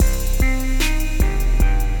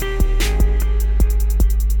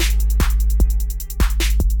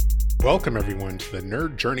Welcome, everyone, to the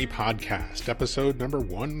Nerd Journey Podcast, episode number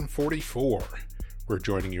 144. We're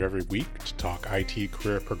joining you every week to talk IT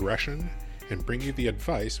career progression and bring you the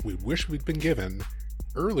advice we wish we'd been given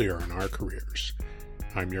earlier in our careers.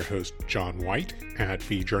 I'm your host, John White, at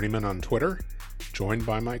VJourneyman on Twitter, joined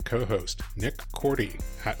by my co-host, Nick Cordy,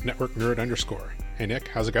 at NetworkNerd_. Hey, Nick,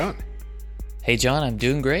 how's it going? Hey, John, I'm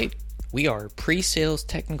doing great. We are pre-sales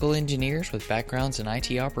technical engineers with backgrounds in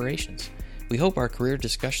IT operations. We hope our career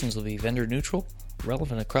discussions will be vendor neutral,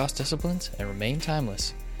 relevant across disciplines, and remain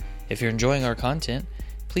timeless. If you're enjoying our content,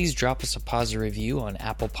 please drop us a positive review on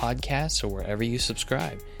Apple Podcasts or wherever you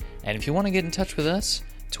subscribe. And if you want to get in touch with us,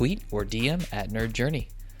 tweet or DM at Nerd Journey.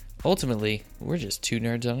 Ultimately, we're just two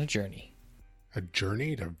nerds on a journey. A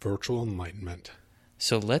journey to virtual enlightenment.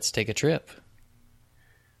 So let's take a trip.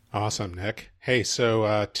 Awesome, Nick. Hey,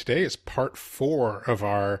 so today is part 4 of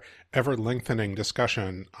our ever-lengthening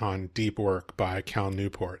discussion on Deep Work by Cal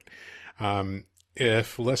Newport.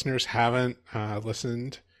 If listeners haven't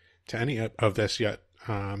listened to any of this yet,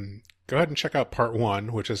 go ahead and check out part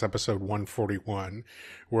 1, which is episode 141,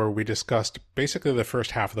 where we discussed basically the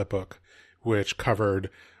first half of the book, which covered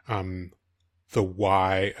the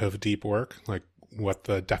why of deep work, like what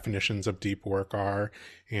the definitions of deep work are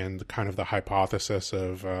and kind of the hypothesis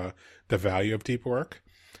of the value of deep work.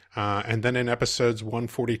 And then in episodes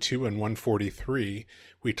 142 and 143,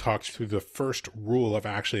 we talked through the first rule of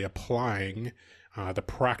actually applying, the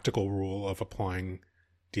practical rule of applying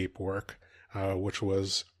deep work, which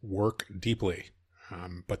was work deeply.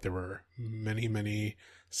 But there were many, many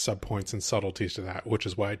subpoints and subtleties to that, which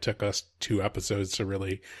is why it took us 2 episodes to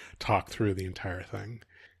really talk through the entire thing.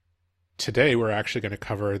 Today, we're actually going to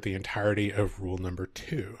cover the entirety of rule number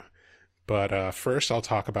 2. But first, I'll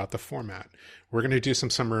talk about the format. We're going to do some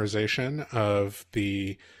summarization of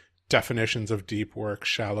the definitions of deep work,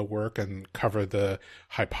 shallow work, and cover the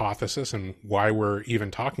hypothesis and why we're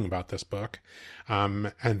even talking about this book.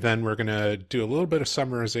 And then we're going to do a little bit of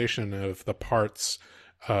summarization of the parts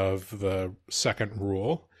of the second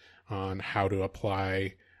rule on how to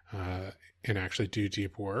apply and actually do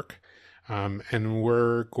deep work. And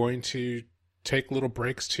we're going to take little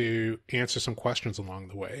breaks to answer some questions along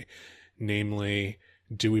the way. Namely,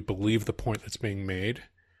 do we believe the point that's being made?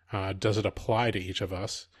 Does it apply to each of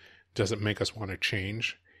us? Does it make us want to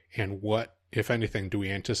change? And what, if anything, do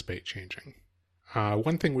we anticipate changing?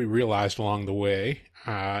 One thing we realized along the way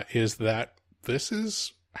is that this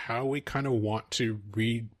is how we kind of want to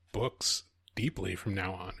read books deeply from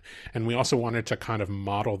now on. And we also wanted to kind of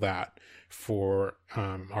model that for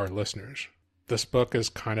our listeners. This book is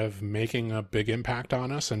kind of making a big impact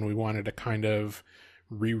on us, and we wanted to kind of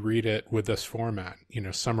reread it with this format,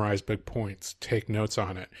 summarize big points, take notes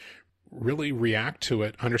on it, really react to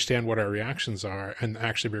it, understand what our reactions are, and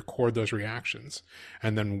actually record those reactions,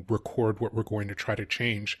 and then record what we're going to try to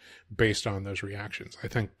change based on those reactions. I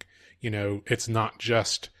think, it's not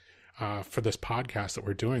just for this podcast that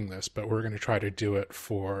we're doing this, but we're going to try to do it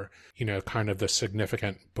for, kind of the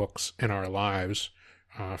significant books in our lives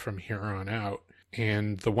from here on out.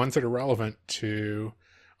 And the ones that are relevant to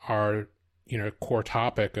our, core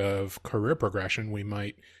topic of career progression, we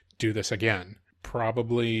might do this again.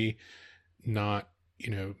 Probably not,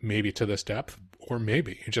 maybe to this depth, or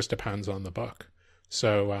maybe it just depends on the book.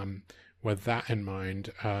 So with that in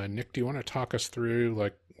mind, Nick, do you want to talk us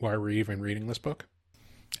through why we're even reading this book?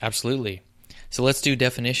 Absolutely. So let's do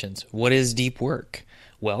definitions. What is deep work?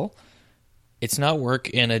 Well, it's not work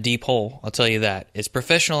in a deep hole, I'll tell you that. It's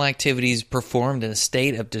professional activities performed in a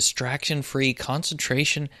state of distraction-free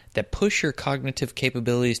concentration that push your cognitive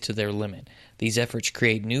capabilities to their limit. These efforts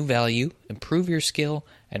create new value, improve your skill,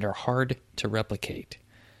 and are hard to replicate.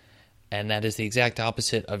 And that is the exact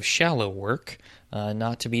opposite of shallow work,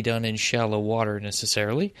 not to be done in shallow water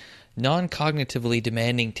necessarily. Non-cognitively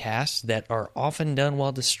demanding tasks that are often done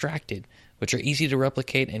while distracted, which are easy to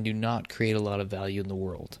replicate and do not create a lot of value in the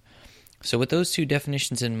world. So with those 2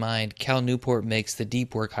 definitions in mind, Cal Newport makes the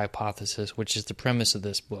deep work hypothesis, which is the premise of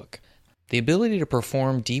this book. The ability to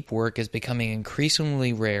perform deep work is becoming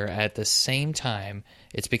increasingly rare. At the same time,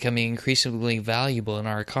 it's becoming increasingly valuable in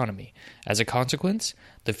our economy. As a consequence,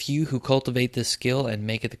 the few who cultivate this skill and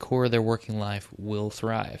make it the core of their working life will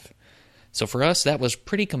thrive. So for us, that was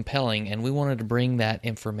pretty compelling, and we wanted to bring that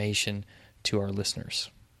information to our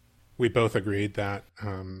listeners. We both agreed that,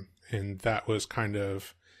 and that was kind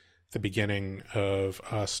of the beginning of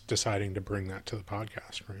us deciding to bring that to the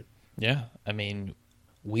podcast, right? Yeah,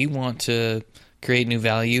 we want to create new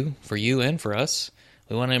value for you and for us.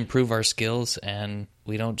 We want to improve our skills, and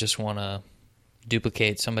we don't just want to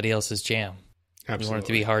duplicate somebody else's jam. Absolutely. We want it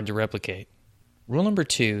to be hard to replicate. Rule number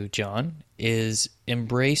 2, John, is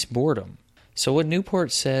embrace boredom. So what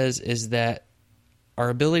Newport says is that our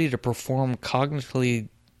ability to perform cognitively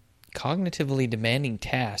demanding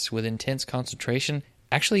tasks with intense concentration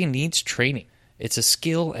actually needs training. It's a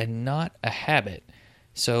skill and not a habit.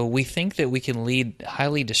 So we think that we can lead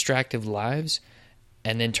highly distracted lives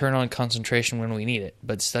and then turn on concentration when we need it.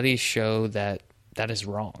 But studies show that that is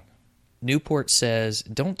wrong. Newport says,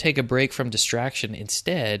 don't take a break from distraction.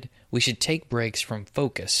 Instead, we should take breaks from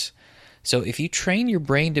focus. So if you train your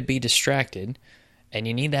brain to be distracted, and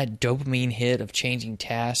you need that dopamine hit of changing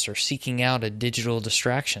tasks or seeking out a digital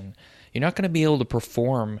distraction, you're not going to be able to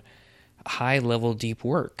perform high-level deep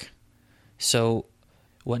work. So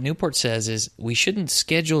what Newport says is we shouldn't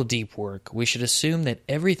schedule deep work. We should assume that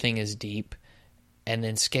everything is deep and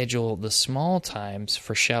then schedule the small times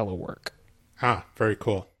for shallow work. Ah, very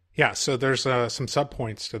cool. Yeah, so there's some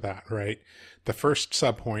subpoints to that, right? The first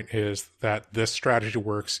subpoint is that this strategy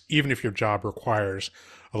works even if your job requires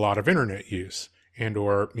a lot of internet use and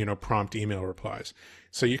or, prompt email replies.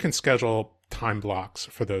 So you can schedule time blocks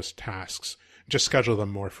for those tasks. Just schedule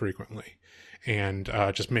them more frequently. And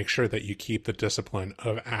just make sure that you keep the discipline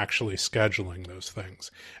of actually scheduling those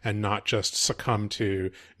things and not just succumb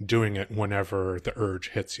to doing it whenever the urge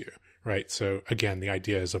hits you, right? So again, the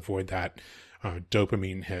idea is avoid that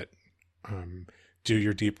dopamine hit. Do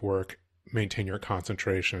your deep work, maintain your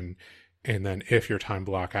concentration, and then if your time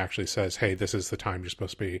block actually says, hey, this is the time you're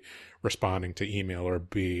supposed to be responding to email or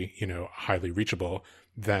be, highly reachable,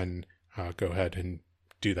 then go ahead and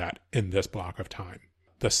do that in this block of time.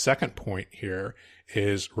 The second point here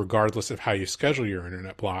is regardless of how you schedule your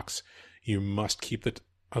internet blocks, you must keep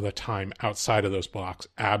the time outside of those blocks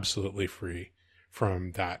absolutely free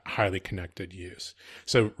from that highly connected use.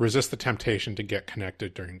 So resist the temptation to get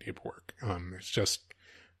connected during deep work. It's just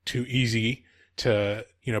too easy to,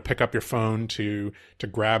 pick up your phone to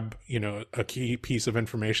grab, a key piece of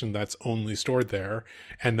information that's only stored there.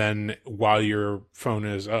 And then while your phone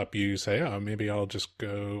is up, you say, oh, maybe I'll just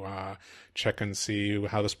go check and see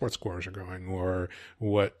how the sports scores are going or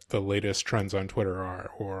what the latest trends on Twitter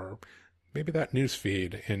are, or maybe that news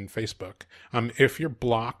feed in Facebook. If you're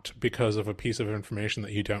blocked because of a piece of information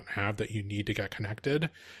that you don't have that you need to get connected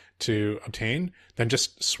to obtain, then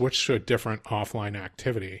just switch to a different offline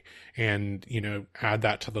activity and, add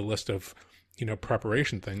that to the list of,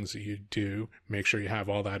 preparation things that you do. Make sure you have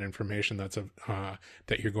all that information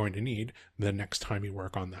that you're going to need the next time you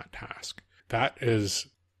work on that task. That is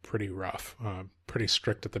pretty rough, pretty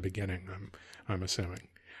strict at the beginning, I'm assuming.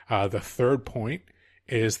 The third point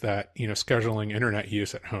is that, scheduling internet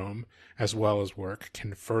use at home as well as work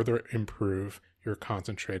can further improve your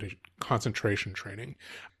concentration training.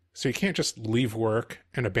 So you can't just leave work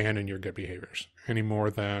and abandon your good behaviors any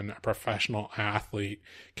more than a professional athlete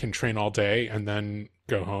can train all day and then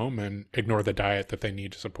go home and ignore the diet that they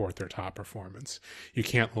need to support their top performance. You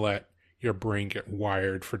can't let your brain get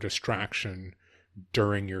wired for distraction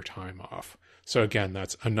during your time off. So again,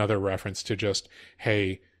 that's another reference to just,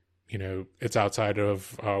 hey, it's outside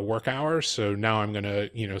of work hours. So now I'm going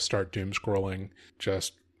to, start doom scrolling,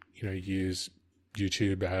 just, use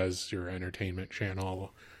YouTube as your entertainment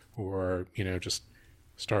channel, or, just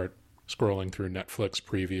start scrolling through Netflix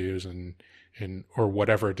previews and or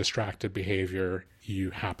whatever distracted behavior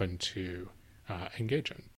you happen to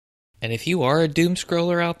engage in. And if you are a doom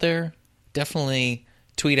scroller out there, definitely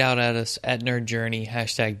tweet out at us at Nerd Journey,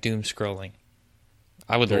 #doom scrolling.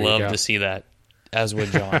 I would love to see that, as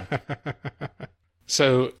would John.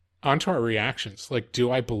 So on to our reactions. Like,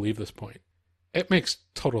 do I believe this point? It makes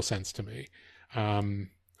total sense to me. I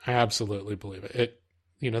absolutely believe it.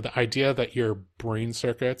 The idea that your brain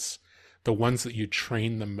circuits, the ones that you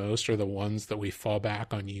train the most, are the ones that we fall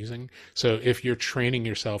back on using. So if you're training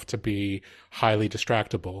yourself to be highly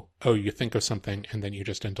distractible, you think of something and then you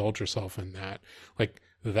just indulge yourself in that. Like,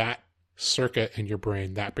 that circuit in your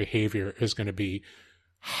brain, that behavior is going to be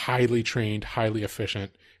highly trained, highly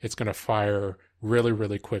efficient. It's going to fire really,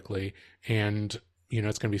 really quickly. And,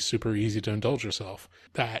 it's going to be super easy to indulge yourself.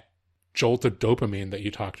 That jolt of dopamine that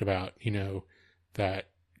you talked about, that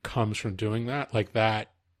comes from doing that, like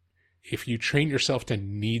that, if you train yourself to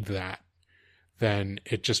need that, then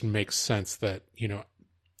it just makes sense that,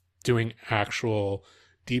 doing actual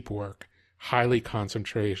deep work, highly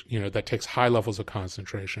concentration, that takes high levels of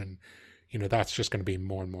concentration, that's just going to be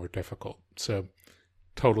more and more difficult. So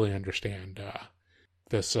totally understand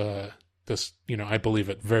this, I believe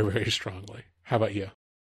it very, very strongly. How about you?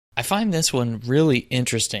 I find this one really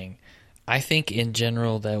interesting. I think in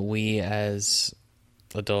general that we as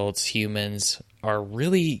adults, humans, are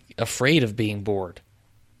really afraid of being bored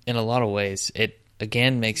in a lot of ways.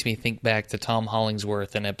 again makes me think back to Tom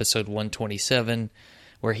Hollingsworth in episode 127,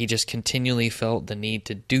 where he just continually felt the need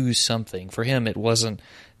to do something. For him, it wasn't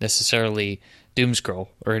necessarily doomscroll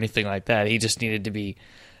or anything like that. He just needed to be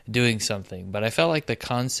doing something. But I felt like the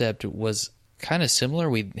concept was kind of similar.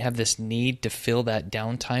 We have this need to fill that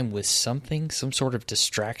downtime with something, some sort of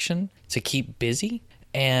distraction to keep busy.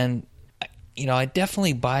 And, I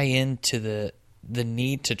definitely buy into the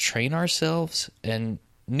need to train ourselves. And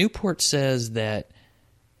Newport says that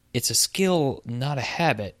it's a skill, not a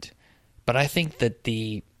habit. But I think that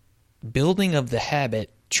the building of the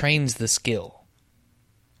habit trains the skill.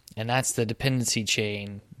 And that's the dependency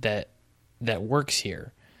chain that works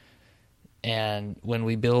here. And when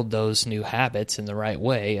we build those new habits in the right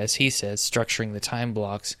way, as he says, structuring the time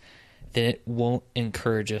blocks, then it won't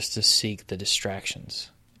encourage us to seek the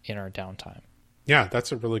distractions in our downtime. Yeah,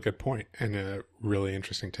 that's a really good point and a really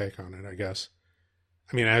interesting take on it, I guess.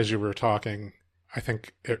 I mean, as you were talking, I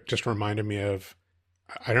think it just reminded me of,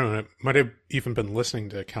 I don't know, it might have even been listening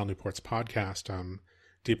to Cal Newport's podcast,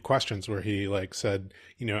 Deep Questions, where he said,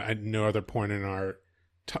 at no other point in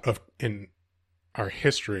our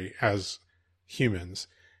history as humans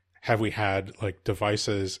have we had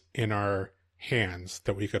devices in our hands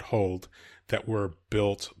that we could hold that were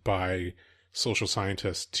built by social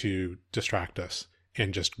scientists to distract us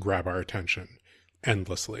and just grab our attention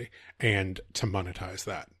endlessly and to monetize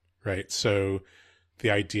that, right? So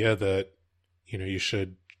the idea that, you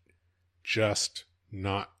should just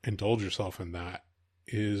not indulge yourself in that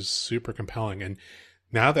is super compelling. And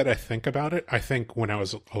now that I think about it, I think when I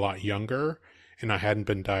was a lot younger and I hadn't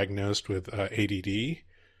been diagnosed with ADD,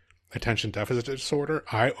 attention deficit disorder,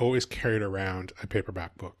 I always carried around a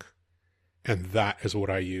paperback book. And that is what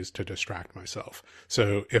I used to distract myself.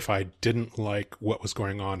 So if I didn't like what was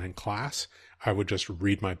going on in class, I would just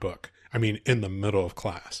read my book. I mean, in the middle of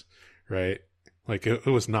class, right? It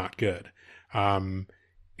was not good. I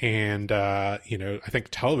think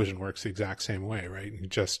television works the exact same way, right? You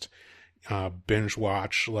just binge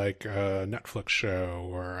watch a Netflix show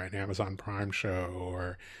or an Amazon Prime show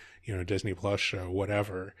or, Disney Plus show,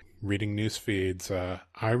 whatever, reading news feeds.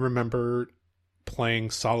 I remember playing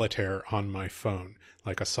solitaire on my phone,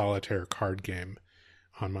 like a solitaire card game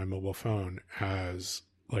on my mobile phone as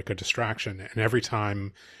a distraction. And every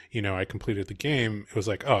time, I completed the game, it was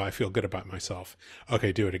oh, I feel good about myself.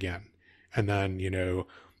 Okay, do it again. And then,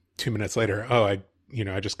 2 minutes later, oh, I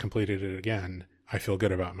just completed it again. I feel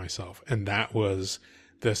good about myself. And that was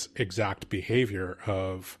this exact behavior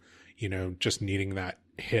of, just needing that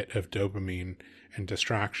hit of dopamine and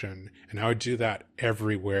distraction. And I would do that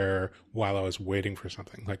everywhere while I was waiting for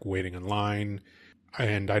something, like waiting in line.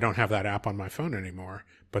 And I don't have that app on my phone anymore,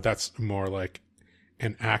 but that's more like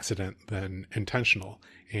an accident than intentional.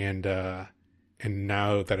 And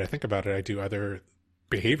now that I think about it, I do other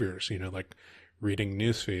behaviors, like reading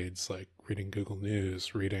news feeds, like reading Google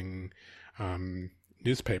News, reading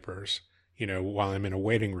newspapers, while I'm in a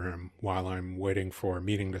waiting room, while I'm waiting for a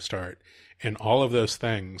meeting to start. And all of those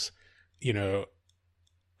things,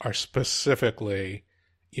 are specifically,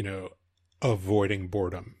 avoiding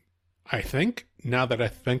boredom. I think now that I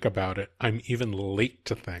think about it, I'm even late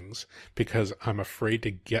to things because I'm afraid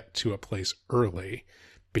to get to a place early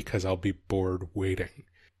because I'll be bored waiting.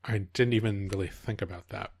 I didn't even really think about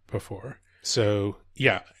that before. So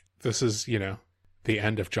yeah, this is, the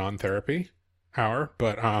end of John Therapy hour,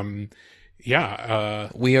 but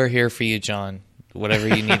we are here for you, John. Whatever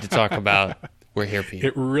you need to talk about, we're here for you.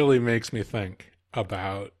 It really makes me think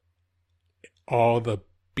about all the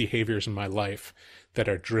behaviors in my life that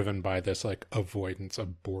are driven by this avoidance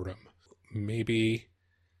of boredom. Maybe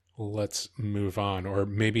let's move on, or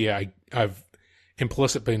maybe I've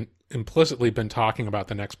implicitly been talking about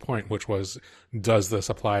the next point, which was, does this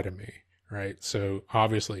apply to me? Right? So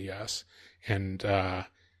obviously yes. And I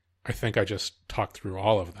think I just talked through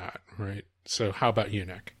all of that, right? So how about you,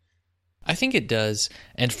 Nick? I think it does.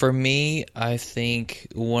 And for me, I think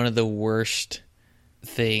one of the worst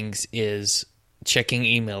things is checking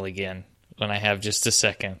email again when I have just a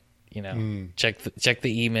second. Check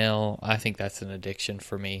the email. I think that's an addiction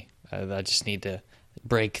for me. I just need to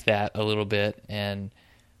break that a little bit. And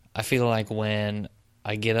I feel like when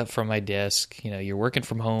I get up from my desk, you're working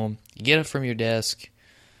from home, you get up from your desk,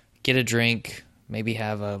 get a drink, maybe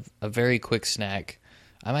have a very quick snack.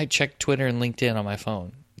 I might check Twitter and LinkedIn on my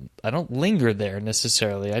phone. I don't linger there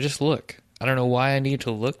necessarily. I just look. I don't know why I need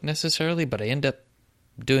to look necessarily, but I end up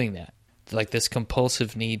doing that. This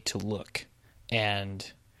compulsive need to look.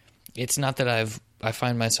 And it's not that I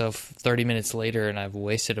find myself 30 minutes later and I've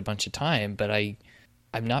wasted a bunch of time, but I'm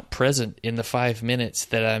not present in the 5 minutes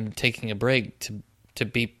that I'm taking a break to to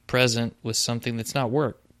be present with something that's not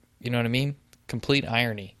work. You know what I mean? Complete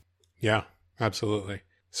irony. Yeah, absolutely.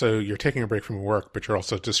 So you're taking a break from work, but you're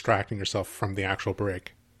also distracting yourself from the actual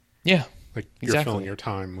break. Yeah, Like you're exactly. filling your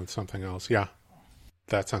time with something else. Yeah.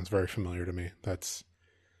 That sounds very familiar to me.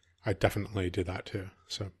 I definitely do that too.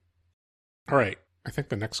 So, all right. I think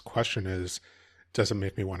the next question is, does it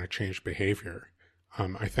make me want to change behavior?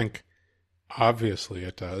 I think obviously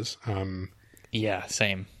it does. Yeah,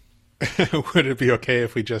 same. Would it be okay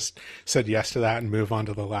if we just said yes to that and move on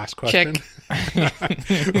to the last question? Check.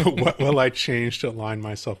 What will I change to align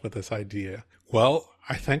myself with this idea? Well,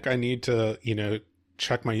 I think I need to,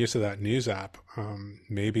 check my use of that news app.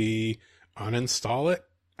 Maybe uninstall it,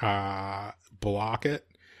 block it.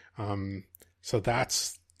 So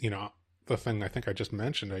that's, the thing I think I just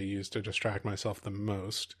mentioned I use to distract myself the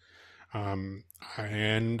most. And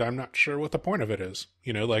I'm not sure what the point of it is.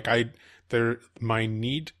 My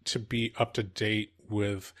need to be up to date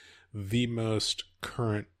with the most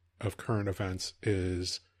current of current events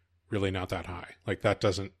is really not that high. Like that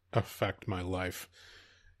doesn't affect my life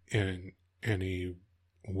in any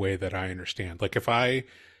way that I understand. Like if I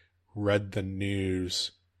read the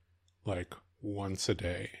news like once a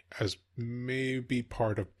day as maybe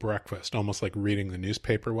part of breakfast, almost like reading the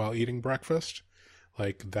newspaper while eating breakfast,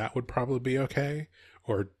 like that would probably be okay.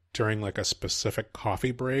 Or during like a specific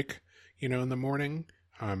coffee break, in the morning,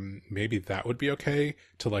 maybe that would be okay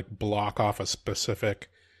to like block off a specific,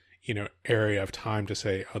 area of time to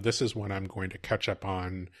say, oh, this is when I'm going to catch up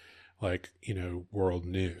on like, world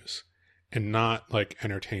news, and not like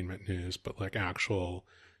entertainment news, but like actual,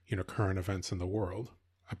 current events in the world.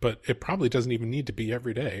 But it probably doesn't even need to be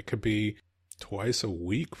every day. It could be twice a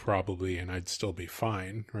week probably, and I'd still be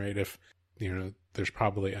fine, right? If, there's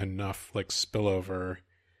probably enough like spillover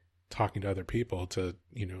talking to other people to,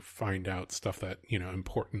 find out stuff that,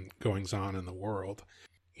 important goings on in the world,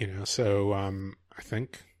 so I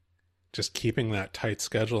think just keeping that tight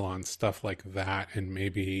schedule on stuff like that, and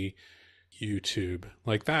maybe YouTube,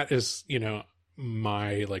 like that is,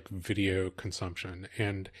 my like video consumption.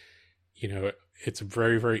 And, it's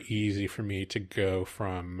very, very easy for me to go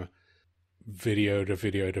from video to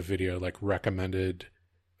video to video, like recommended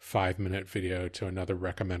 5-minute video to another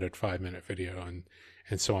recommended 5-minute video,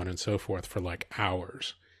 and so on and so forth for like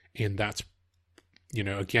hours. And that's,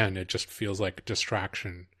 again, it just feels like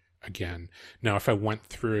distraction again. Now, if I went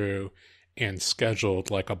through and scheduled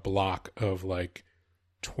like a block of like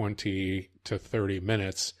 20 to 30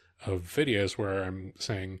 minutes of videos where I'm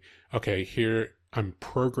saying, okay, here I'm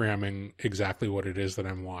programming exactly what it is that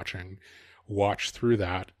I'm watching, watch through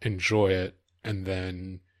that, enjoy it, and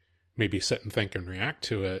then maybe sit and think and react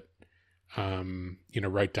to it.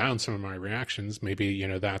 Write down some of my reactions. Maybe,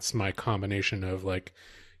 that's my combination of like,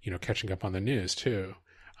 catching up on the news too.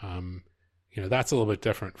 That's a little bit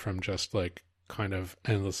different from just like kind of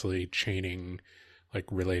endlessly chaining like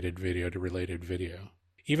related video to related video.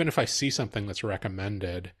 Even if I see something that's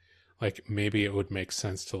recommended, like maybe it would make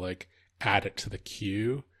sense to like add it to the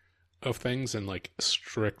queue of things and like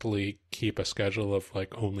strictly keep a schedule of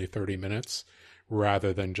like only 30 minutes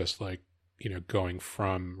rather than just like, going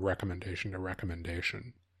from recommendation to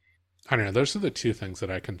recommendation. I don't know. Those are the two things that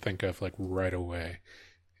I can think of like right away.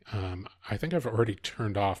 I think I've already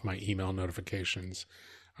turned off my email notifications.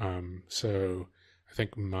 So I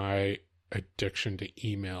think my addiction to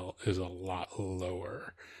email is a lot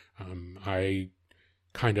lower. I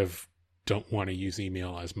kind of don't want to use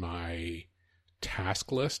email as my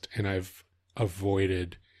task list, and I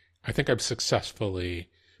think I've successfully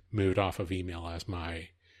moved off of email as my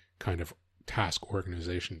kind of task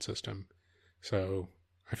organization system. So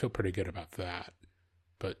I feel pretty good about that.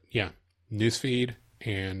 But yeah, newsfeed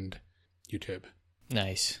and YouTube.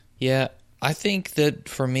 Nice. Yeah, I think that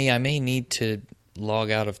for me, I may need to log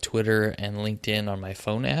out of Twitter and LinkedIn on my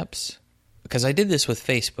phone apps, because I did this with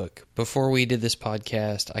Facebook. Before we did this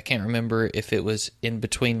podcast, I can't remember if it was in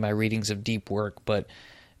between my readings of Deep Work, but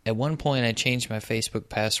at one point I changed my Facebook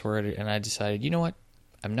password and I decided, you know what?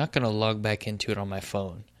 I'm not going to log back into it on my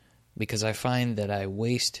phone, because I find that I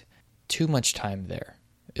waste too much time there.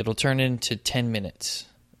 It'll turn into 10 minutes,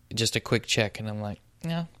 just a quick check, and I'm like,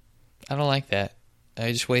 no, I don't like that.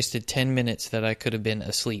 I just wasted 10 minutes that I could have been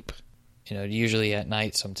asleep, usually at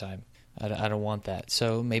night sometime. I don't want that.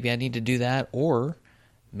 So maybe I need to do that, or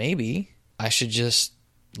maybe I should just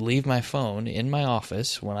leave my phone in my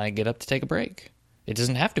office when I get up to take a break. It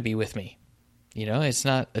doesn't have to be with me. It's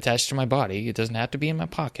not attached to my body. It doesn't have to be in my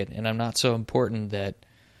pocket, and I'm not so important that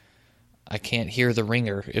I can't hear the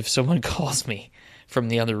ringer if someone calls me from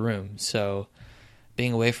the other room. So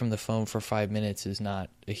being away from the phone for 5 minutes is not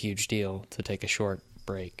a huge deal to take a short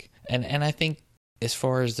break. And I think as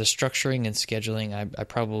far as the structuring and scheduling, I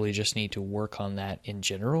probably just need to work on that in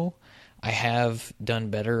general. I have done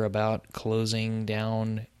better about closing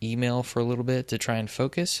down email for a little bit to try and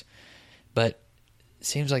focus, but it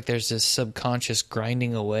seems like there's this subconscious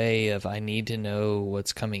grinding away of I need to know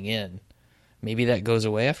what's coming in. Maybe that goes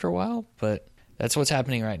away after a while, but that's what's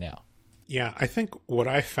happening right now. Yeah, I think what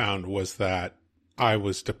I found was that I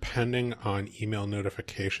was depending on email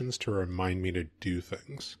notifications to remind me to do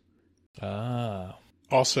things. Ah.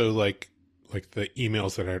 Also, like the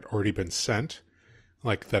emails that had already been sent,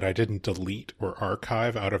 like that I didn't delete or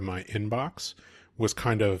archive out of my inbox, was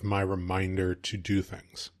kind of my reminder to do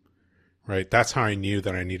things, right? That's how I knew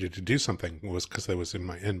that I needed to do something, was because it was in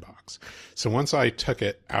my inbox. So once I took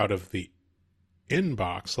it out of the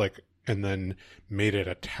inbox, and then made it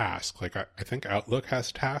a task, I think Outlook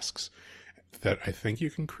has tasks that I think you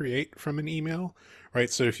can create from an email, right?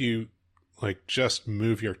 So if you just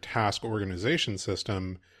move your task organization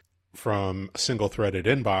system from a single threaded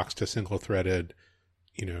inbox to single threaded,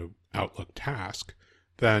 Outlook task,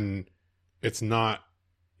 then it's not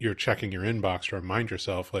you're checking your inbox to remind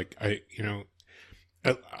yourself. I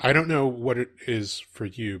don't know what it is for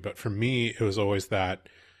you, but for me, it was always that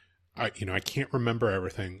I can't remember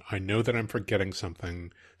everything. I know that I'm forgetting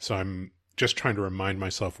something. So I'm just trying to remind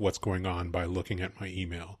myself what's going on by looking at my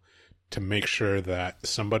email to make sure that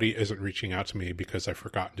somebody isn't reaching out to me because I've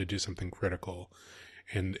forgotten to do something critical.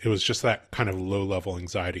 And it was just that kind of low level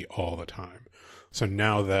anxiety all the time. So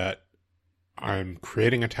now that I'm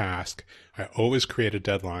creating a task, I always create a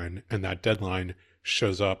deadline, and that deadline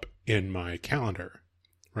shows up in my calendar,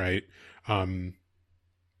 right?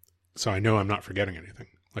 So I know I'm not forgetting anything.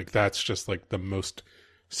 That's just the most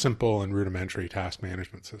simple and rudimentary task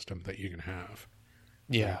management system that you can have.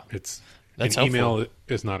 Yeah. That's an email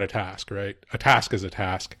is not a task, right? A task is a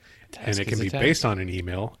task, and it can be based on an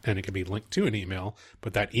email, and it can be linked to an email,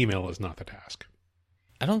 but that email is not the task.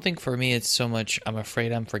 I don't think for me it's so much I'm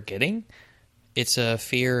afraid I'm forgetting. It's a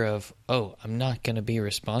fear of, I'm not going to be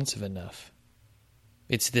responsive enough.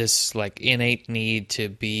 It's this innate need to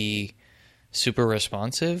be super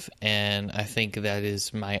responsive, and I think that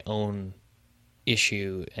is my own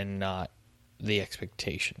issue and not the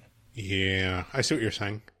expectation. Yeah, I see what you're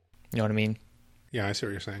saying. You know what I mean? Yeah, I see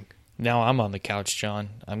what you're saying. Now I'm on the couch,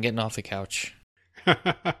 John. I'm getting off the couch.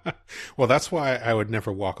 Well, that's why I would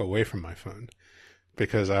never walk away from my phone,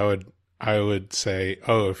 because I would say,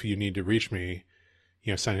 if you need to reach me,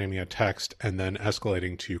 sending me a text and then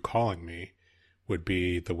escalating to calling me would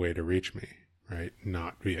be the way to reach me, right?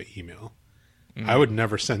 Not via email. Mm-hmm. I would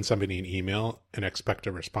never send somebody an email and expect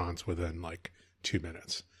a response within 2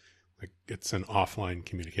 minutes. It's an offline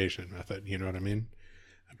communication method. You know what I mean?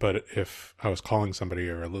 But if I was calling somebody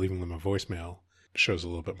or leaving them a voicemail, it shows a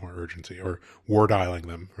little bit more urgency. Or war dialing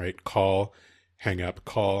them, right? Call, hang up,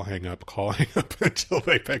 call, hang up, call, hang up until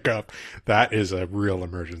they pick up. That is a real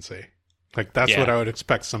emergency. That's what I would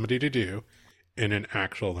expect somebody to do in an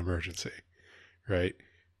actual emergency, right?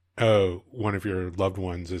 One of your loved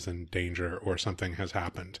ones is in danger or something has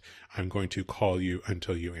happened. I'm going to call you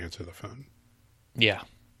until you answer the phone. Yeah.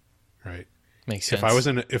 Right. Makes sense.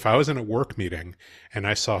 If I was in a work meeting and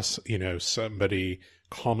I saw, somebody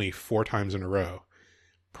call me 4 times in a row,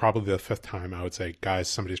 probably the 5th time I would say, guys,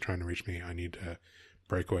 somebody's trying to reach me. I need to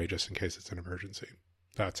break away just in case it's an emergency.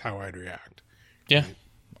 That's how I'd react. Yeah. Right?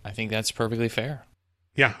 I think that's perfectly fair.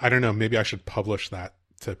 Yeah. I don't know. Maybe I should publish that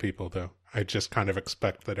to people though. I just kind of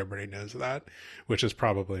expect that everybody knows that, which is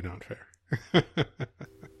probably not fair.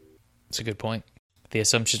 That's a good point. The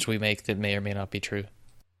assumptions we make that may or may not be true.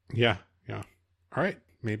 Yeah. Yeah. All right.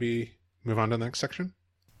 Maybe move on to the next section.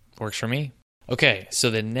 Works for me. Okay. So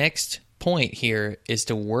the next point here is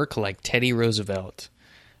to work like Teddy Roosevelt.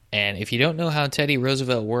 And if you don't know how Teddy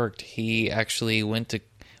Roosevelt worked, he actually went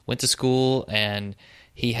to school, and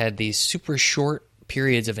he had these super short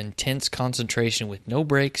periods of intense concentration with no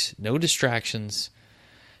breaks, no distractions,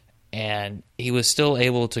 and he was still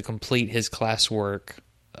able to complete his classwork,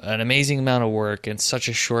 an amazing amount of work in such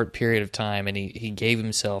a short period of time, and he gave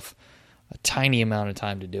himself a tiny amount of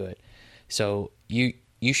time to do it. So you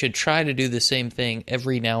should try to do the same thing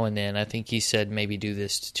every now and then. I think he said maybe do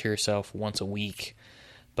this to yourself once a week,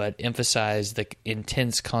 but emphasize the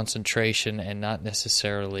intense concentration and not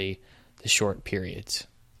necessarily the short periods.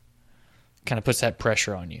 Kind of puts that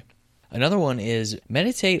pressure on you. Another one is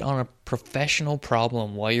meditate on a professional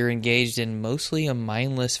problem while you're engaged in mostly a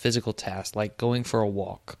mindless physical task, like going for a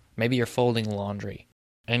walk. Maybe you're folding laundry.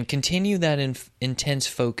 And continue that intense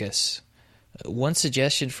focus. One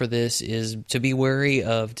suggestion for this is to be wary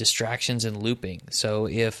of distractions and looping. So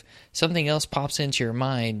if something else pops into your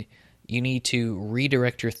mind, you need to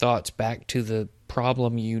redirect your thoughts back to the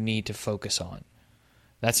problem you need to focus on.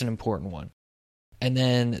 That's an important one. And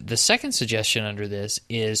then the second suggestion under this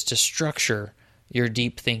is to structure your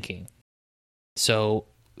deep thinking. So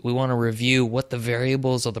we want to review what the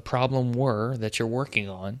variables of the problem were that you're working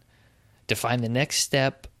on, define the next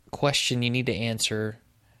step, question you need to answer,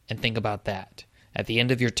 and think about that. At the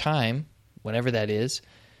end of your time, whenever that is,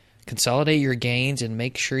 consolidate your gains and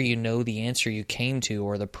make sure you know the answer you came to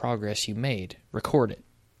or the progress you made. Record it.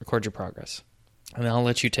 Record your progress. And I'll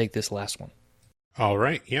let you take this last one. All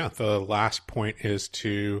right. Yeah. The last point is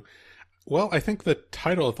I think the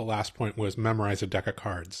title of the last point was memorize a deck of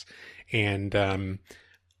cards. And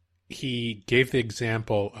he gave the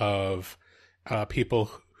example of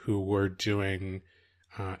people who were doing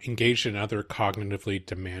engaged in other cognitively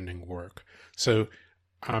demanding work. So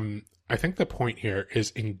I think the point here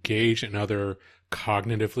is engage in other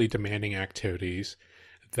cognitively demanding activities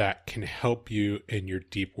that can help you in your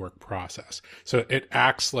deep work process. So it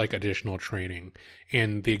acts like additional training.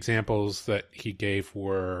 And the examples that he gave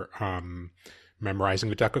were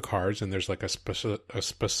memorizing a deck of cards, and there's like a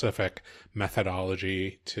specific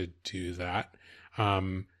methodology to do that.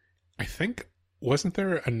 I think, wasn't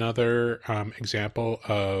there another example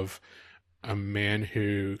of a man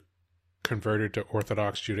who converted to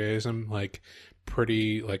Orthodox Judaism like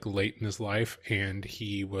pretty like late in his life, and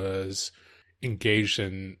he was engaged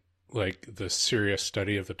in like the serious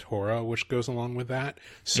study of the Torah, which goes along with that.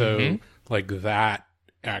 So like that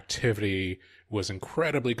activity was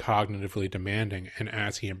incredibly cognitively demanding. And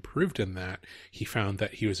as he improved in that, he found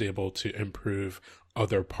that he was able to improve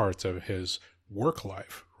other parts of his work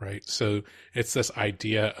life, right? So it's this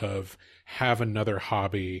idea of have another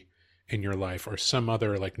hobby in your life or some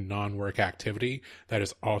other like non-work activity that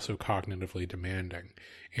is also cognitively demanding.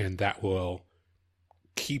 And that will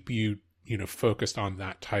keep you focused on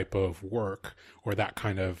that type of work or that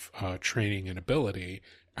kind of training and ability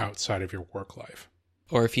outside of your work life.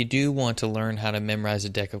 Or if you do want to learn how to memorize a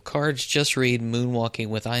deck of cards, just read Moonwalking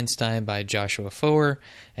with Einstein by Joshua Foer,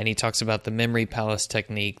 and he talks about the memory palace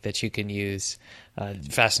technique that you can use.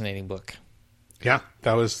 Fascinating book. Yeah,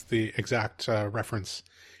 that was the exact reference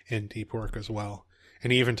in Deep Work as well.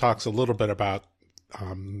 And he even talks a little bit about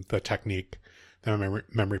the technique, the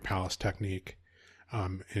memory palace technique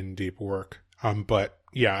in Deep Work. But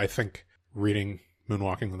yeah, I think reading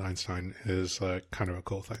Moonwalking with Einstein is kind of a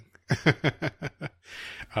cool thing.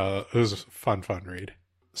 It was a fun read.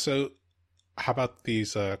 So how about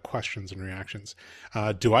these questions and reactions?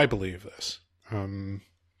 Do I believe this?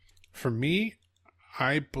 For me,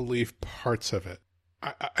 I believe parts of it.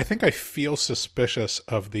 I think I feel suspicious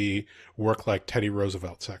of the work like Teddy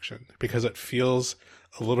Roosevelt section because it feels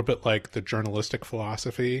a little bit like the journalistic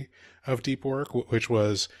philosophy of Deep Work, which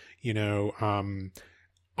was, on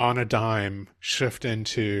a dime, shift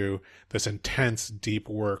into this intense deep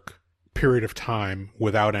work period of time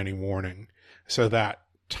without any warning. So that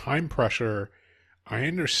time pressure, I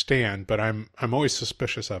understand, but I'm always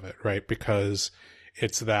suspicious of it, right? Because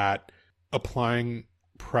it's that applying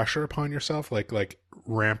pressure upon yourself, like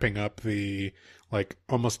ramping up the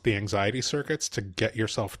almost the anxiety circuits to get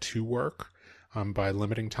yourself to work by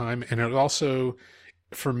limiting time. And it also,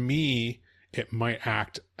 for me, it might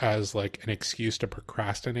act as like an excuse to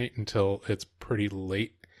procrastinate until it's pretty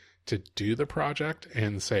late to do the project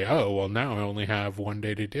and say, oh, well, now I only have one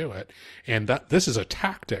day to do it. And that this is a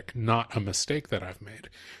tactic, not a mistake that I've made.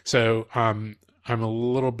 So I'm a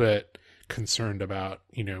little bit concerned about,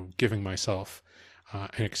 giving myself an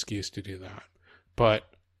excuse to do that. But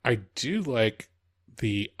I do like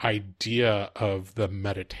the idea of the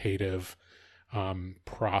meditative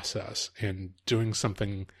process and doing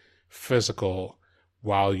something physical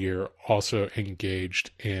while you're also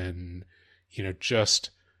engaged in,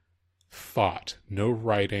 just thought, no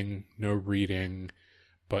writing, no reading,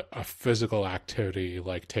 but a physical activity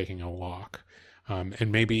like taking a walk.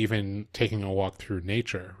 And maybe even taking a walk through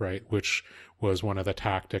nature, right? Which was one of the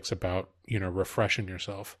tactics about, refreshing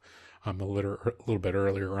yourself a little bit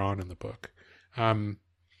earlier on in the book.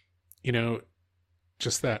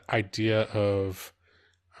 Just that idea of,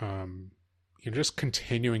 just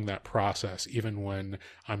continuing that process, even when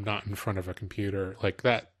I'm not in front of a computer, like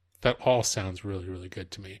that all sounds really, really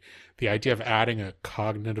good to me. The idea of adding a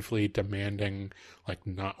cognitively demanding, like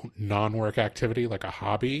non-work activity, like a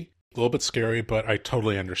hobby, a little bit scary, but I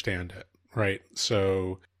totally understand it, right?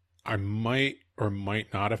 So I might or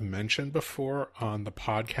might not have mentioned before on the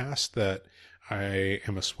podcast that I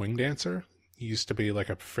am a swing dancer. It used to be like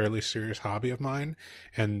a fairly serious hobby of mine.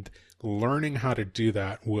 And learning how to do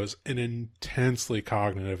that was an intensely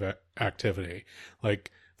cognitive activity. Like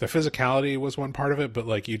the physicality was one part of it, but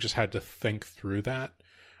like you just had to think through that,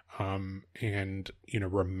 and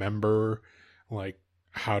remember like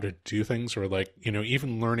how to do things, or like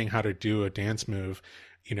even learning how to do a dance move,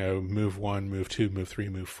 move 1, move 2, move 3,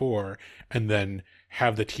 move 4, and then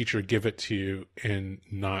have the teacher give it to you in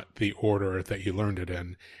not the order that you learned it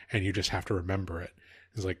in, and you just have to remember it.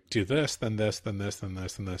 It's like, do this, then this, then this, then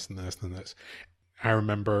this, and this, and this, and this. I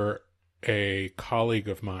remember a colleague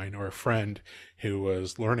of mine, or a friend who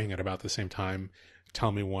was learning at about the same time,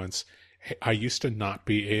 tell me once, hey, I used to not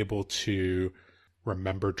be able to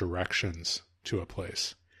remember directions to a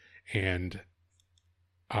place, and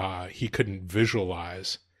he couldn't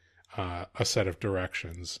visualize a set of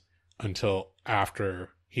directions until after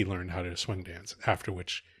he learned how to swing dance, after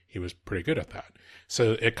which he was pretty good at that.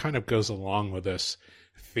 So it kind of goes along with this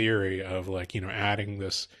theory of like, adding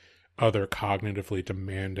this other cognitively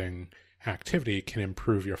demanding activity can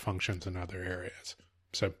improve your functions in other areas.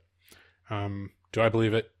 So do I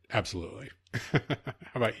believe it? Absolutely. How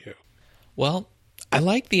about you? Well, I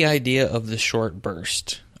like the idea of the short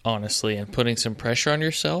burst, honestly, and putting some pressure on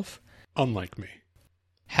yourself. Unlike me.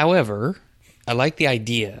 However, I like the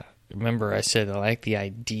idea. Remember, I said I like the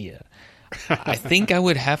idea. I think I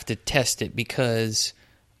would have to test it because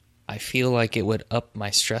I feel like it would up my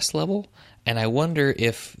stress level, and I wonder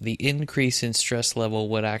if the increase in stress level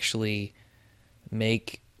would actually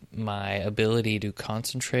make my ability to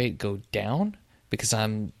concentrate go down, because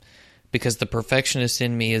the perfectionist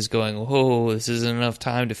in me is going, "Oh, this isn't enough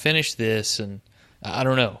time to finish this," and I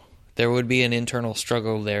don't know. There would be an internal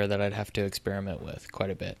struggle there that I'd have to experiment with quite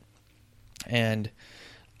a bit. And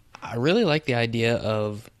I really like the idea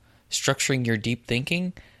of structuring your deep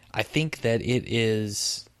thinking. I think that it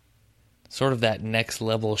is sort of that next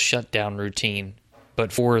level shutdown routine,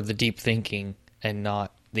 but for the deep thinking and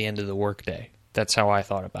not the end of the workday. That's how I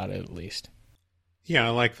thought about it, at least. Yeah, I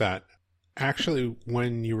like that. Actually,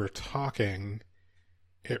 when you were talking,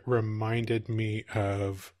 it reminded me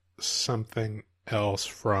of something else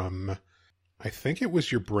from, I think it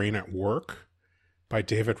was Your Brain at Work by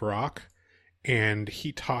David Rock. And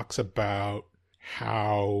he talks about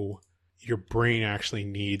how your brain actually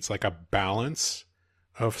needs like a balance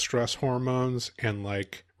of stress hormones and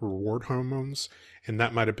like reward hormones. And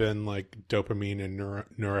that might have been like dopamine and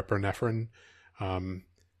norepinephrine.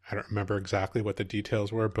 I don't remember exactly what the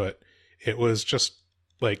details were, but it was just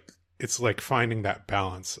like, it's like finding that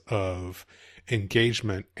balance of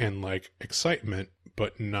engagement and like excitement,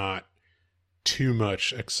 but not too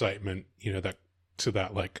much excitement, that to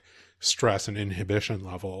that like stress and inhibition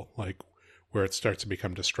level, like where it starts to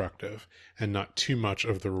become destructive, and not too much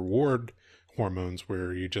of the reward hormones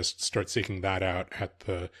where you just start seeking that out at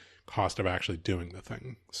the cost of actually doing the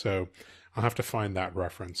thing. So I'll have to find that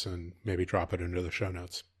reference and maybe drop it into the show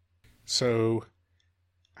notes. So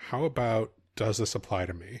how about, does this apply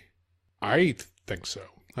to me? I think so.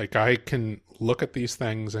 Like I can look at these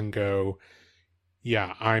things and go,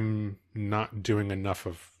 yeah, I'm not doing enough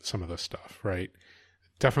of some of this stuff, right?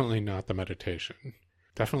 Definitely not the meditation.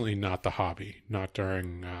 Definitely not the hobby. Not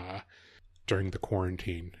during the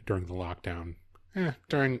quarantine, during the lockdown.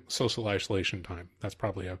 During social isolation time. That's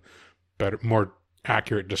probably a better, more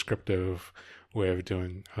accurate descriptive way of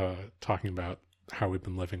talking about how we've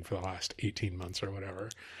been living for the last 18 months or whatever.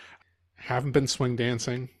 Haven't been swing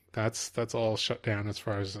dancing. That's all shut down as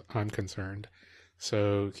far as I'm concerned.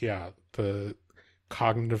 So yeah, the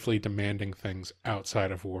cognitively demanding things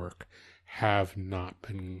outside of work have not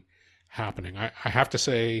been happening. I have to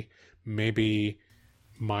say, maybe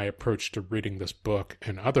my approach to reading this book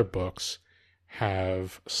and other books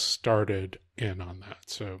have started in on that.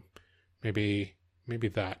 So maybe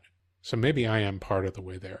that. So maybe I am part of the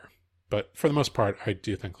way there. But for the most part, I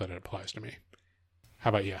do think that it applies to me. How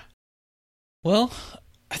about you? Well,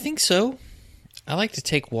 I think so. I like to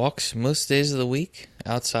take walks most days of the week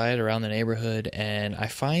outside around the neighborhood, and I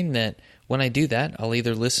find that when I do that, I'll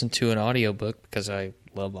either listen to an audiobook because I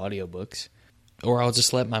love audiobooks, or I'll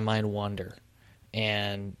just let my mind wander.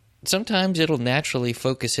 And sometimes it'll naturally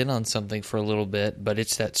focus in on something for a little bit, but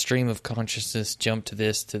it's that stream of consciousness, jump to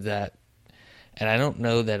this, to that. And I don't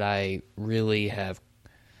know that I really have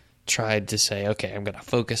tried to say, okay, I'm going to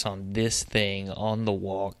focus on this thing on the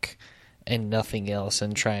walk and nothing else,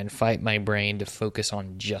 and try and fight my brain to focus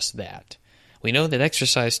on just that. We know that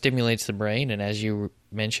exercise stimulates the brain, and as you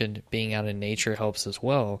mentioned, being out in nature helps as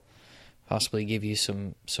well, possibly give you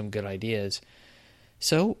some good ideas.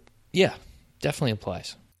 So, yeah, definitely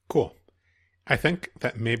applies. Cool. I think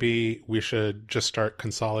that maybe we should just start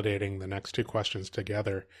consolidating the next two questions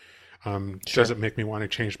together. Sure. Does it make me want to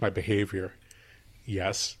change my behavior?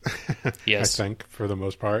 Yes. Yes. I think for the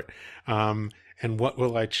most part. And what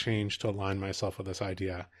will I change to align myself with this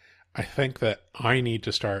idea? I think that I need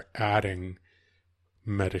to start adding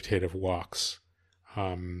meditative walks.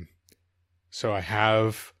 So I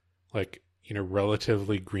have like,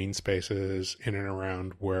 relatively green spaces in and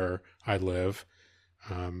around where I live.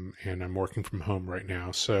 And I'm working from home right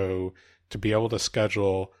now. So to be able to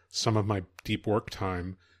schedule some of my deep work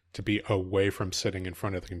time to be away from sitting in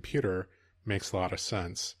front of the computer makes a lot of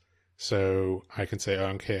sense. So I can say,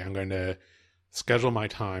 okay, I'm going to schedule my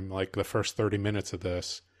time, like the first 30 minutes of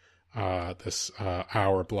this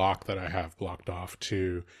hour block that I have blocked off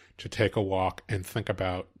to take a walk and think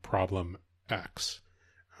about problem X.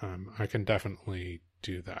 I can definitely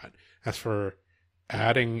do that. As for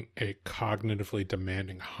adding a cognitively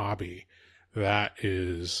demanding hobby, that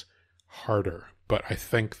is harder, but I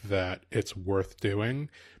think that it's worth doing.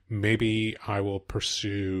 Maybe I will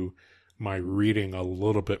pursue my reading a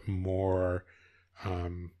little bit more,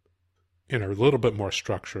 in a little bit more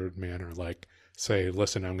structured manner. Like, say,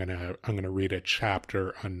 listen, I'm gonna read a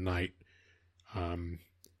chapter a night,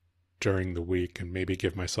 during the week, and maybe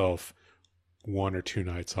give myself 1 or 2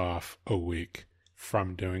 nights off a week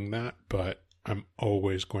from doing that. But I'm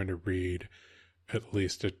always going to read at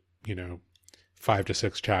least 5 to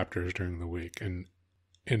 6 chapters during the week,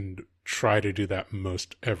 and try to do that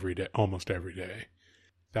almost every day.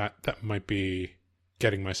 That might be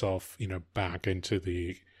getting myself, back into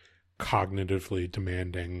the cognitively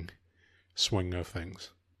demanding swing of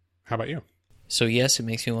things. How about you? So yes, it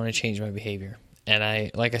makes me want to change my behavior.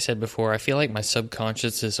 And like I said before, I feel like my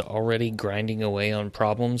subconscious is already grinding away on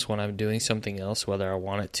problems when I'm doing something else, whether I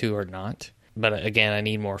want it to or not. But again, I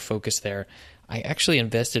need more focus there. I actually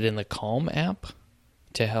invested in the Calm app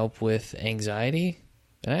to help with anxiety.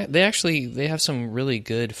 And they have some really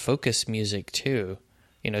good focus music too.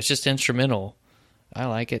 It's just instrumental. I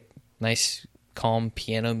like it. Nice, calm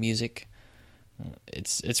piano music.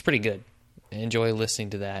 It's pretty good. I enjoy listening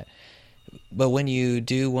to that. But when you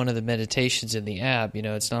do one of the meditations in the app,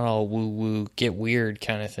 it's not all woo-woo, get weird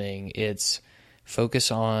kind of thing. It's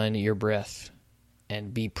focus on your breath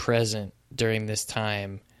and be present during this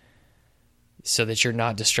time so that you're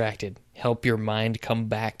not distracted. Help your mind come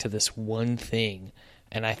back to this one thing.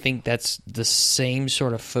 And I think that's the same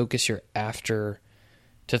sort of focus you're after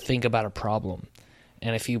to think about a problem.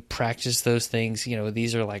 And if you practice those things,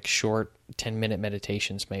 these are like short 10-minute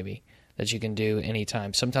meditations maybe that you can do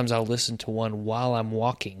anytime. Sometimes I'll listen to one while I'm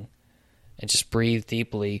walking and just breathe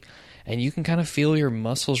deeply. And you can kind of feel your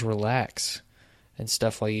muscles relax and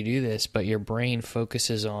stuff while you do this, but your brain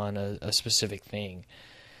focuses on a specific thing.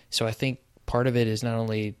 So I think part of it is not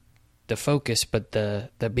only the focus, but the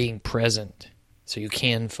being present so you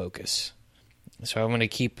can focus. So I'm going to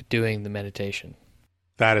keep doing the meditation.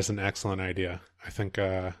 That is an excellent idea. I think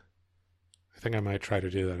I might try to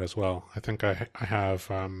do that as well. I think I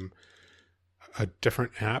have a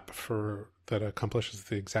different app that accomplishes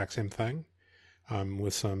the exact same thing,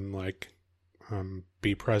 with some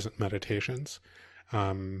be present meditations.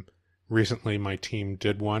 Recently, my team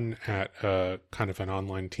did one at a kind of an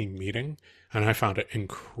online team meeting, and I found it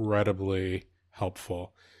incredibly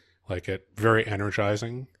helpful. Very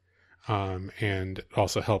energizing, and it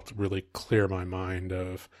also helped really clear my mind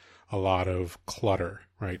of a lot of clutter,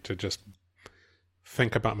 right? To just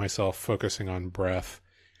think about myself focusing on breath.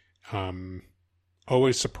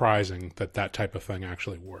 Always surprising that type of thing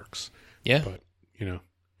actually works. Yeah. But,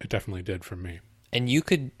 it definitely did for me. And you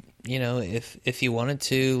could, if you wanted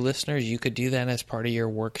to, listeners, you could do that as part of your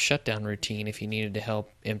work shutdown routine if you needed to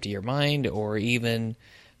help empty your mind, or even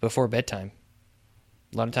before bedtime.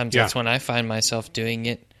 A lot of times that's when I find myself doing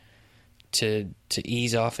it to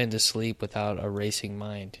ease off into sleep without a racing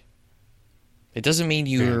mind. It doesn't mean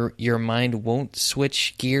your mind won't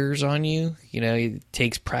switch gears on you. It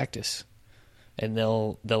takes practice. And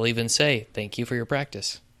they'll even say, thank you for your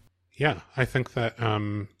practice. Yeah, I think that,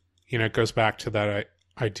 it goes back to that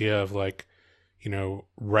idea of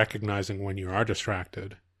recognizing when you are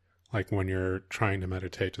distracted, like when you're trying to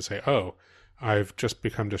meditate, to say, oh, I've just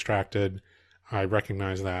become distracted. I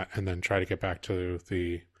recognize that, and then try to get back to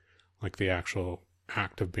the actual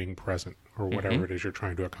act of being present, or whatever it is you're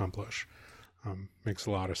trying to accomplish. Makes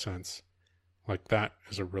a lot of sense. That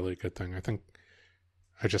is a really good thing. I think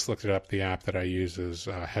I just looked it up. The app that I use is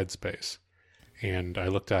Headspace. And I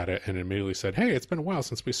looked at it and it immediately said, hey, it's been a while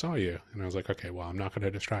since we saw you. And I was like, okay, well, I'm not going to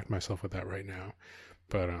distract myself with that right now.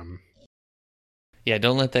 But, yeah,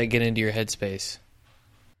 don't let that get into your headspace.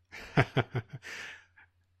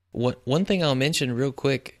 One thing I'll mention real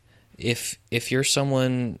quick, if you're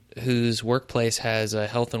someone whose workplace has a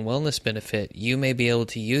health and wellness benefit, you may be able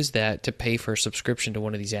to use that to pay for a subscription to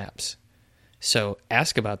one of these apps. So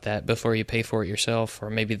ask about that before you pay for it yourself, or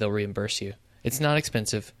maybe they'll reimburse you. It's not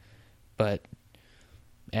expensive, but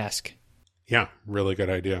ask. Yeah, really good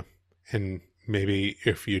idea. And maybe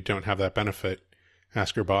if you don't have that benefit,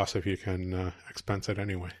 ask your boss if you can expense it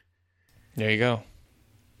anyway. There you go.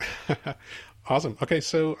 Awesome. Okay,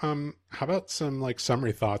 so how about some like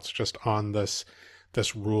summary thoughts just on this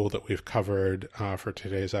rule that we've covered for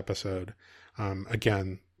today's episode?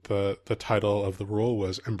 Again, the title of the rule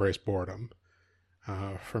was Embrace Boredom.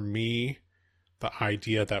 For me, the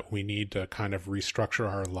idea that we need to kind of restructure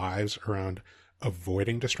our lives around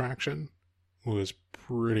avoiding distraction was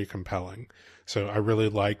pretty compelling. So I really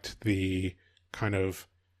liked the kind of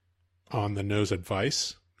on the nose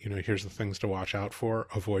advice. Here's the things to watch out for.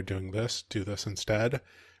 Avoid doing this. Do this instead.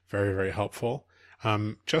 Very, very helpful.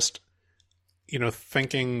 Just,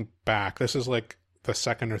 thinking back, this is like the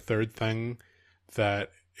second or third thing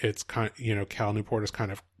that it's kind of, Cal Newport has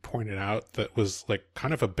kind of pointed out that was like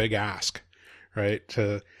kind of a big ask, right?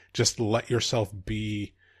 To just let yourself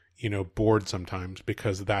be, bored sometimes,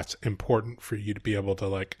 because that's important for you to be able to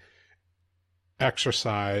like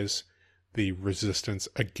exercise the resistance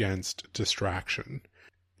against distraction.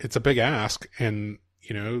 It's a big ask, and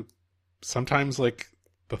sometimes like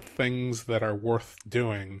the things that are worth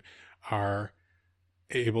doing are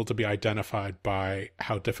able to be identified by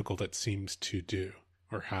how difficult it seems to do,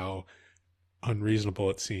 or how unreasonable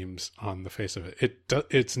it seems on the face of it.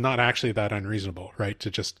 It's not actually that unreasonable, right?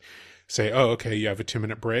 To just say, oh, okay, you have a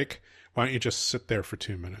 2-minute break. Why don't you just sit there for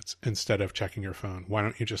 2 minutes instead of checking your phone? Why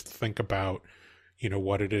don't you just think about,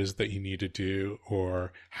 what it is that you need to do,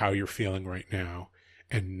 or how you're feeling right now,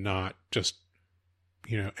 and not just,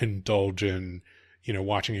 indulge in,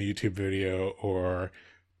 watching a YouTube video or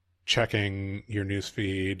checking your news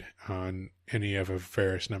feed on any of a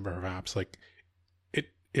various number of apps. Like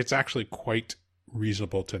it's actually quite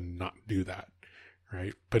reasonable to not do that,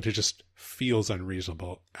 right? But it just feels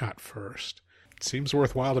unreasonable at first. It seems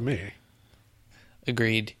worthwhile to me.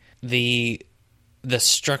 Agreed. The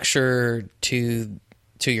structure to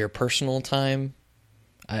your personal time,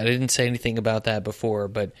 I didn't say anything about that before,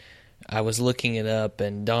 but I was looking it up,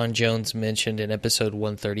 and Don Jones mentioned in episode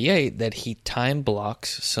 138 that he time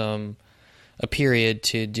blocks a period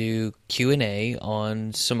to do Q&A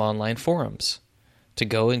on some online forums to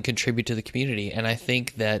go and contribute to the community. And I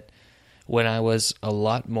think that when I was a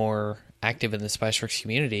lot more active in the Spiceworks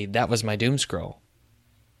community, that was my doom scroll.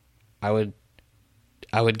 I would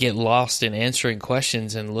get lost in answering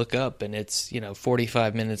questions and look up, and it's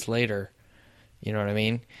 45 minutes later. You know what I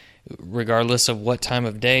mean? Regardless of what time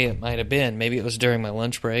of day it might have been. Maybe it was during my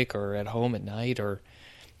lunch break, or at home at night, or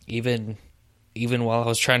even while I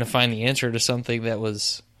was trying to find the answer to something that I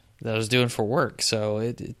was doing for work. So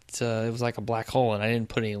it was like a black hole, and I didn't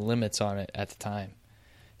put any limits on it at the time.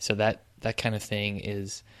 So that kind of thing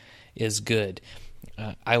is good.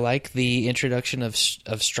 I like the introduction of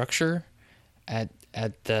structure at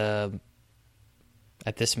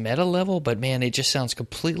this meta level, but man, it just sounds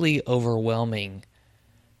completely overwhelming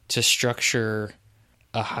to structure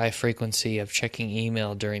a high frequency of checking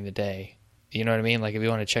email during the day. You know what I mean? Like if you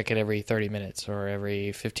want to check it every 30 minutes or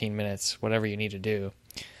every 15 minutes, whatever you need to do.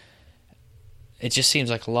 It just seems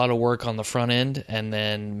like a lot of work on the front end, and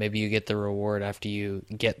then maybe you get the reward after you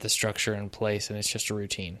get the structure in place, and it's just a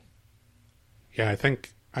routine. Yeah,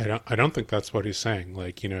 I don't think that's what he's saying.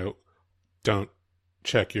 Like, don't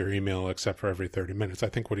check your email except for every 30 minutes. I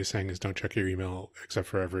think what he's saying is don't check your email except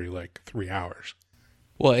for every 3 hours.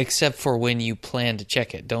 Well, except for when you plan to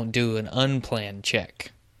check it. Don't do an unplanned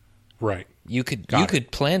check. Right. You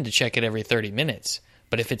could plan to check it every 30 minutes,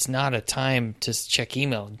 but if it's not a time to check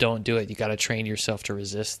email, don't do it. You got to train yourself to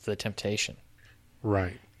resist the temptation.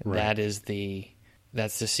 Right. That's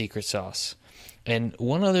the secret sauce. And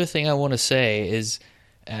one other thing I want to say is,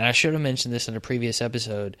 and I should have mentioned this in a previous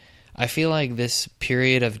episode, I feel like this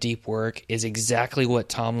period of deep work is exactly what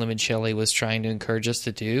Tom Limoncelli was trying to encourage us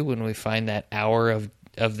to do when we find that hour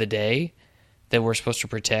of the day that we're supposed to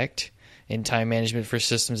protect in time management for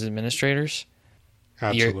systems administrators.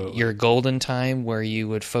 Absolutely. Your golden time where you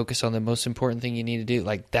would focus on the most important thing you need to do,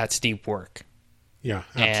 like that's deep work. Yeah,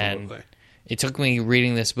 absolutely. And it took me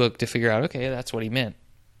reading this book to figure out, okay, that's what he meant.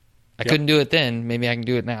 I couldn't do it then. Maybe I can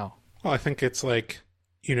do it now. Well, I think it's like,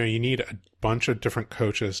 you need a bunch of different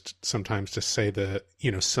coaches sometimes to say the,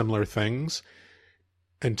 similar things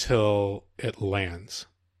until it lands,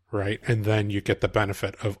 right? And then you get the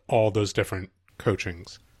benefit of all those different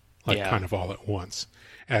coachings, kind of all at once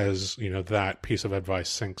as, that piece of advice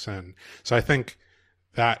sinks in. So I think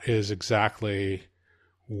that is exactly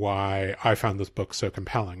why I found this book so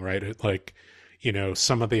compelling, right? It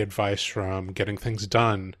some of the advice from getting things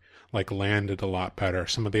done, like landed a lot better.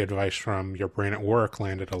 Some of the advice from Your Brain at Work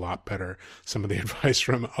landed a lot better. Some of the advice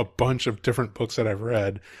from a bunch of different books that I've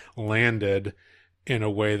read landed in a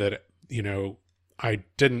way that, I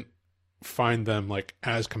didn't find them like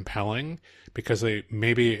as compelling because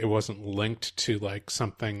maybe it wasn't linked to like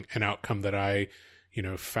an outcome that I,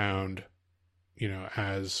 found,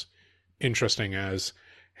 as interesting as,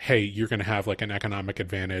 hey, you're going to have like an economic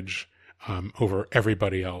advantage over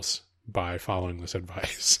everybody else by following this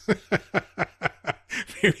advice.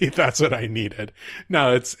 Maybe that's what I needed.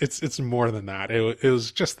 No, it's more than that. It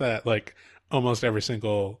was just that like almost every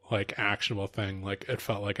single like actionable thing, like it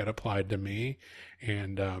felt like it applied to me.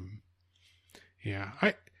 And yeah,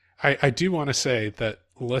 I do want to say that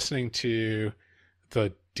listening to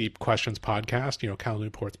the Deep Questions podcast, Cal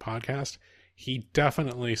Newport's podcast, he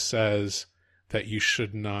definitely says that you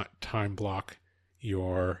should not time block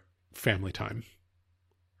your family time,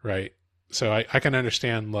 right? So I can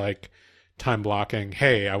understand like time blocking.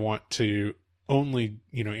 Hey, I want to only,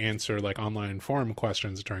 answer like online forum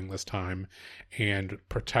questions during this time and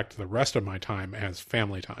protect the rest of my time as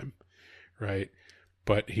family time, right?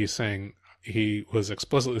 But he was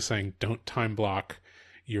explicitly saying, don't time block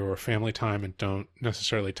your family time and don't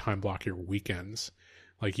necessarily time block your weekends.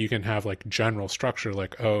 Like you can have like general structure,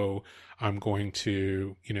 like, oh, I'm going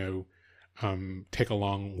to, take a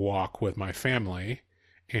long walk with my family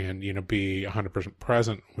and, be 100%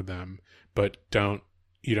 present with them, but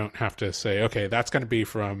you don't have to say, okay, that's going to be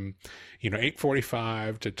from,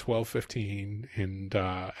 8:45 to 12:15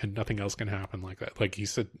 and nothing else can happen like that. Like he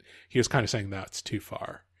said, he was kind of saying that's too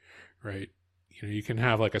far, right? You can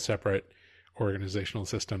have like a separate organizational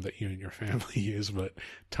system that you and your family use, but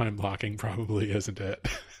time blocking probably isn't it.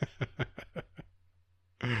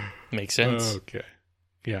 Makes sense. Okay.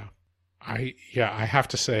 Yeah. I have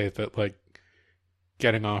to say that like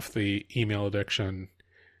getting off the email addiction,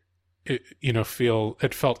 it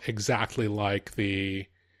felt exactly like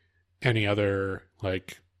any other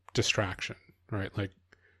like distraction, right? Like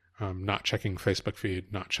not checking Facebook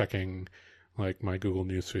feed, not checking like my Google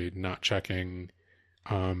Newsfeed, not checking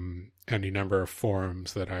any number of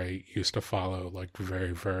forums that I used to follow like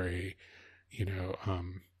very, very,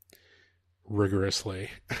 rigorously,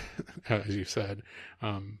 as you said,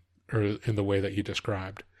 or in the way that you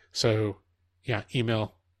described. So yeah,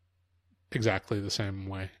 email exactly the same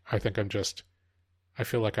way. I think I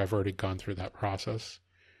feel like I've already gone through that process.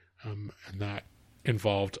 And that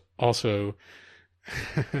involved also,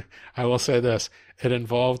 I will say this, it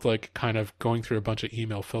involved like kind of going through a bunch of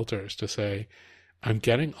email filters to say, I'm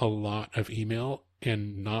getting a lot of email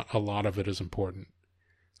and not a lot of it is important.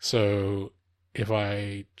 So if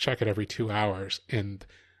I check it every 2 hours and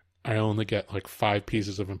I only get like 5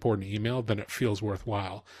 pieces of important email, then it feels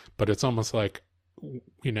worthwhile. But it's almost like,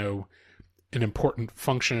 an important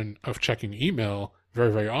function of checking email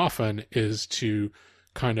very, very often is to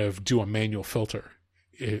kind of do a manual filter,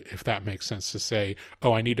 if that makes sense, to say,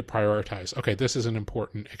 oh, I need to prioritize. Okay, this isn't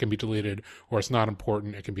important. It can be deleted, or it's not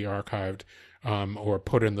important. It can be archived, or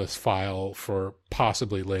put in this file for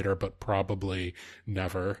possibly later, but probably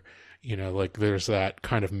never. Like there's that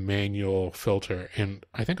kind of manual filter. And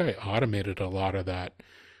I think I automated a lot of that,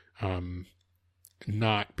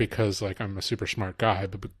 not because like I'm a super smart guy,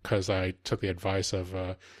 but because I took the advice of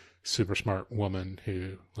a super smart woman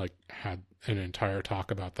who like had an entire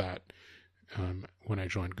talk about that when I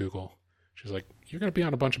joined Google. She's like, you're going to be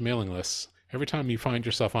on a bunch of mailing lists. Every time you find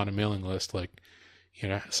yourself on a mailing list, like,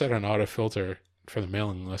 set an auto filter for the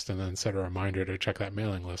mailing list and then set a reminder to check that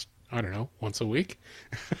mailing list. I don't know, once a week.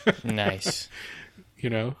 Nice.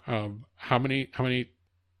 How many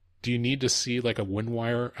do you need to see like a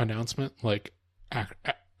WinWire announcement like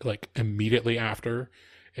immediately after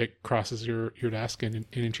it crosses your desk and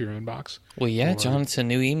into your inbox? Well, yeah, John, it's a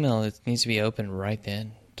new email. It needs to be open right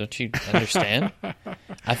then. Don't you understand?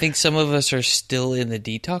 I think some of us are still in the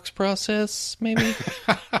detox process, maybe.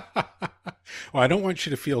 Well, I don't want you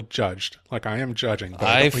to feel judged. Like I am judging. But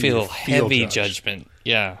I feel heavy judgment.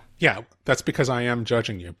 Yeah. Yeah, that's because I am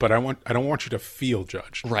judging you, but I don't want you to feel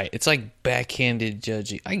judged. Right. It's like backhanded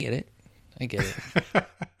judging. I get it.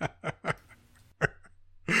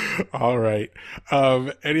 All right.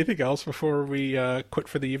 Anything else before we quit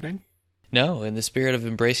for the evening? No, in the spirit of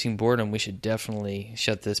embracing boredom, we should definitely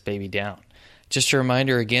shut this baby down. Just a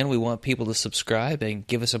reminder again, we want people to subscribe and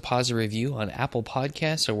give us a positive review on Apple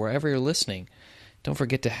Podcasts or wherever you're listening. Don't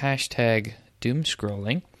forget to hashtag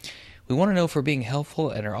doomscrolling. We want to know if we're being helpful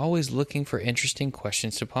and are always looking for interesting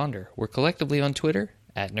questions to ponder. We're collectively on Twitter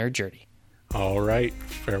 @NerdJourney. All right.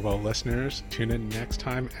 Farewell, listeners. Tune in next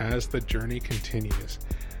time as the journey continues.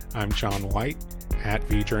 I'm John White at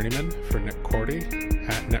VJourneyman for Nick Cordy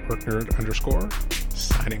at NetworkNerd_,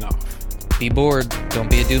 signing off. Be bored. Don't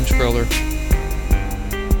be a doom scroller.